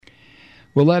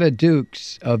Willetta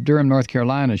Dukes of Durham, North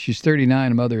Carolina, she's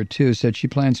 39, a mother of two, said she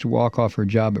plans to walk off her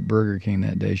job at Burger King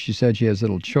that day. She said she has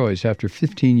little choice. After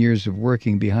 15 years of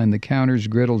working behind the counters,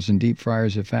 griddles, and deep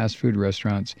fryers at fast food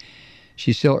restaurants,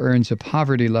 she still earns a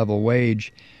poverty-level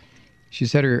wage. She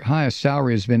said her highest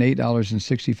salary has been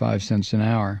 $8.65 an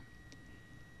hour,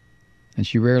 and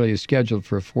she rarely is scheduled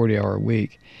for a 40-hour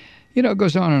week. You know, it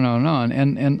goes on and on and on.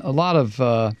 And a lot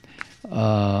of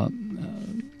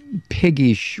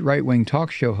piggish right-wing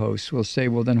talk show hosts will say,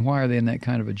 well, then why are they in that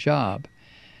kind of a job?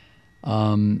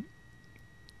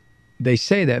 They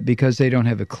say that because they don't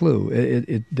have a clue.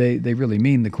 They really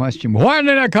mean the question, why are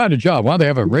they in that kind of job? Why do they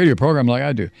have a radio program like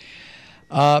I do?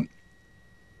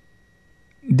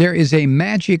 There is a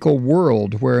magical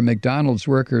world where McDonald's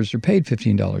workers are paid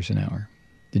 $15 an hour.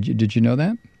 Did you know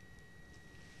that?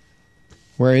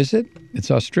 Where is it? It's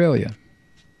Australia.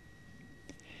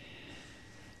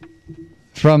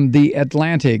 From The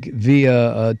Atlantic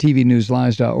via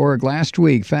tvnewslies.org, last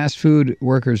week, fast food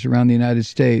workers around the United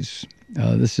States,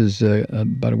 this is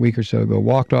about a week or so ago,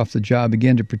 walked off the job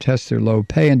again to protest their low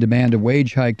pay and demand a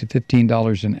wage hike to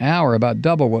 $15 an hour, about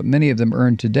double what many of them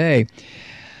earn today.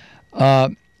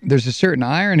 There's a certain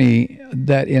irony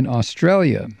that in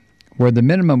Australia, where the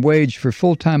minimum wage for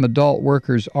full-time adult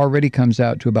workers already comes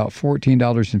out to about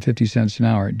 $14.50 an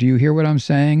hour. Do you hear what I'm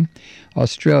saying?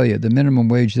 Australia, the minimum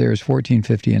wage there is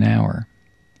 $14.50 an hour.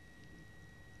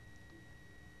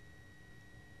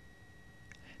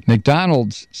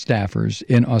 McDonald's staffers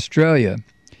in Australia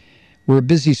were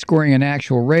busy scoring an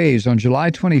actual raise. On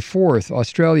July 24th,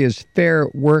 Australia's Fair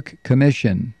Work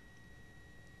Commission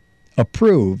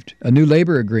approved a new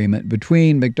labor agreement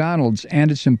between McDonald's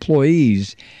and its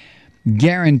employees,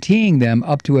 guaranteeing them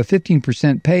up to a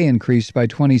 15% pay increase by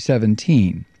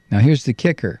 2017. Now, here's the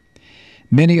kicker.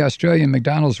 Many Australian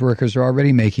McDonald's workers are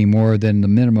already making more than the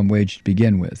minimum wage to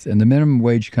begin with, and the minimum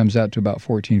wage comes out to about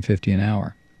 $14.50 an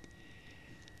hour.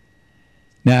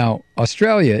 Now,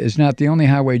 Australia is not the only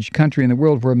high-wage country in the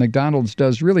world where McDonald's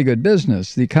does really good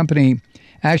business. The company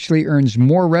actually earns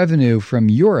more revenue from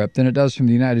Europe than it does from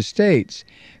the United States.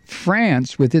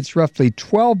 France, with its roughly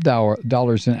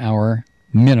 $12 an hour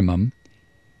minimum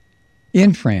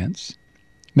in France,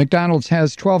 McDonald's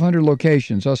has 1,200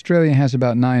 locations. Australia has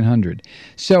about 900.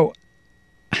 So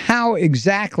how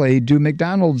exactly do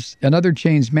McDonald's and other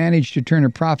chains manage to turn a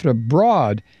profit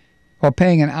abroad while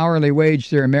paying an hourly wage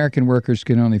their American workers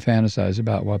can only fantasize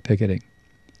about while picketing?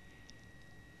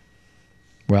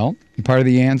 Well, part of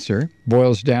the answer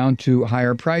boils down to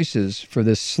higher prices for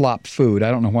this slop food. I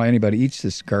don't know why anybody eats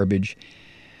this garbage,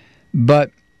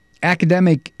 but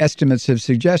academic estimates have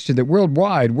suggested that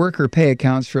worldwide, worker pay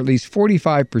accounts for at least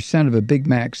 45% of a Big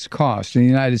Mac's cost. In the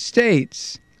United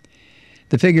States,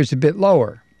 the figure's a bit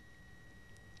lower.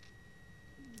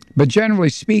 But generally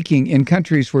speaking, in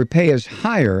countries where pay is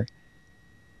higher,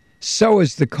 so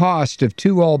is the cost of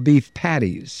 2 all-beef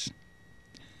patties.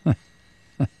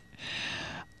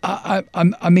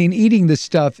 I mean, eating this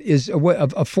stuff is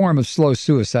a form of slow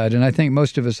suicide, and I think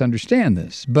most of us understand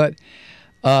this. But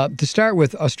to start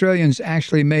with, Australians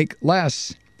actually make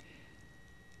less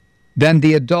than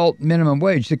the adult minimum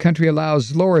wage. The country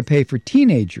allows lower pay for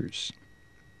teenagers.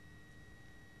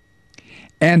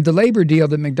 And the labor deal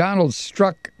that McDonald's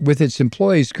struck with its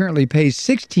employees currently pays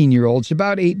 16-year-olds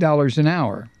about $8 an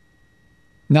hour.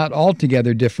 Not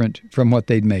altogether different from what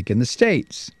they'd make in the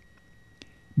States.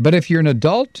 But if you're an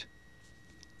adult,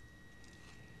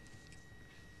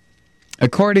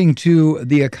 according to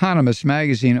The Economist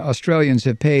magazine, Australians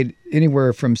have paid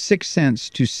anywhere from 6 cents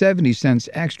to 70 cents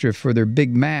extra for their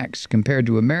Big Macs compared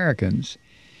to Americans.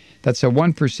 That's a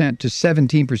 1% to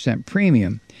 17%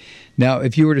 premium. Now,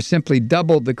 if you were to simply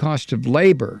double the cost of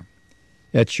labor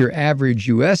at your average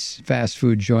U.S. fast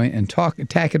food joint and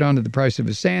tack it onto the price of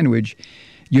a sandwich,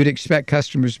 you'd expect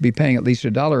customers to be paying at least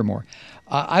 $1 or more.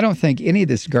 I don't think any of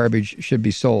this garbage should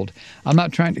be sold. I'm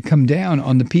not trying to come down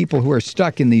on the people who are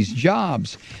stuck in these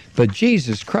jobs, but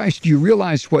Jesus Christ, do you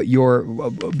realize what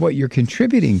you're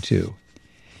contributing to?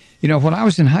 You know, when I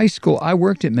was in high school, I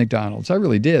worked at McDonald's. I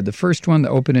really did. The first one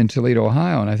that opened in Toledo,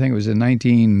 Ohio, and I think it was in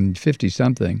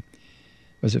 1950-something.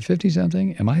 Was it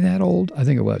 50-something? Am I that old? I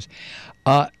think it was.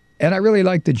 And I really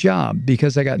liked the job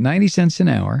because I got 90 cents an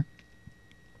hour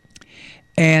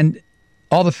and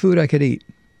all the food I could eat.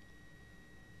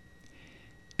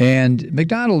 And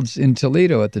McDonald's in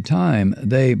Toledo at the time,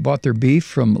 they bought their beef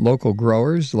from local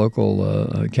growers,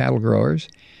 local cattle growers.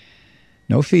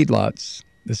 No feedlots.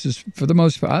 This is, for the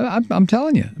most part, I'm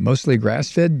telling you, mostly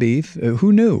grass-fed beef.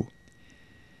 Who knew?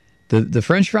 The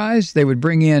French fries, they would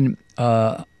bring in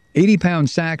 80-pound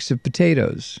sacks of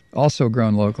potatoes, also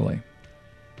grown locally.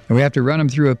 And we have to run them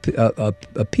through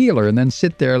a peeler and then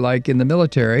sit there like in the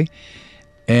military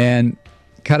and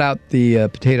cut out the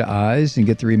potato eyes and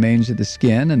get the remains of the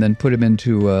skin and then put them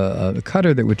into a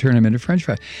cutter that would turn them into French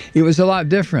fries. It was a lot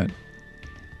different.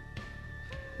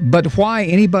 But why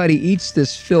anybody eats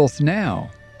this filth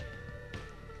now?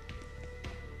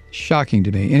 Shocking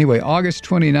to me. Anyway, August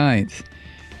 29th,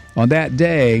 on that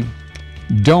day,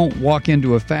 don't walk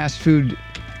into a fast food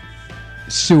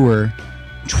sewer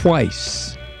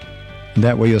twice.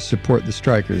 That way you'll support the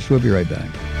strikers. We'll be right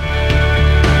back.